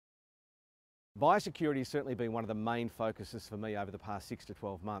Biosecurity has certainly been one of the main focuses for me over the past 6 to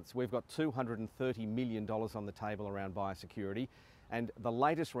 12 months. We've got $230 million on the table around biosecurity, and the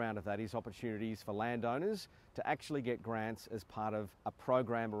latest round of that is opportunities for landowners to actually get grants as part of a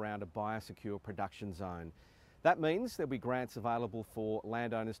program around a biosecure production zone. That means there'll be grants available for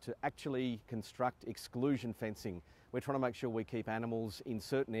landowners to actually construct exclusion fencing. We're trying to make sure we keep animals in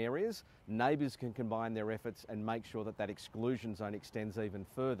certain areas. Neighbours can combine their efforts and make sure that that exclusion zone extends even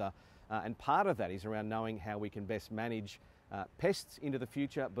further. And part of that is around knowing how we can best manage pests into the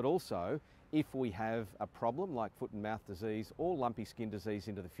future, but also if we have a problem like foot and mouth disease or lumpy skin disease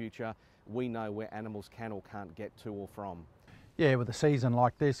into the future, we know where animals can or can't get to or from. Yeah, with a season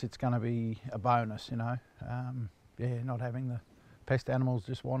like this, it's going to be a bonus, you know. Yeah, not having the pest animals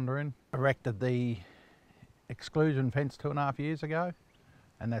just wandering. Erected the exclusion fence 2.5 years ago,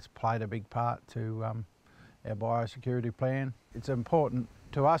 and that's played a big part to our biosecurity plan. It's important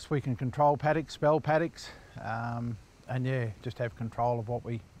to us. We can control paddocks, spell paddocks, and yeah, just have control of what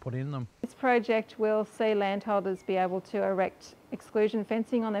we put in them. This project will see landholders be able to erect exclusion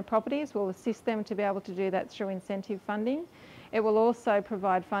fencing on their properties. We'll assist them to be able to do that through incentive funding. It will also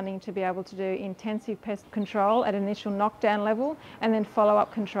provide funding to be able to do intensive pest control at initial knockdown level and then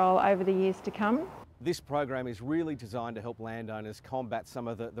follow-up control over the years to come. This program is really designed to help landowners combat some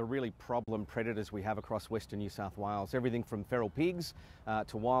of the really problem predators we have across Western New South Wales. Everything from feral pigs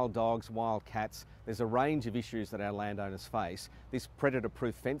to wild dogs, wild cats. There's a range of issues that our landowners face. This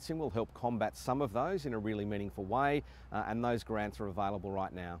predator-proof fencing will help combat some of those in a really meaningful way, and those grants are available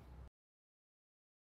right now.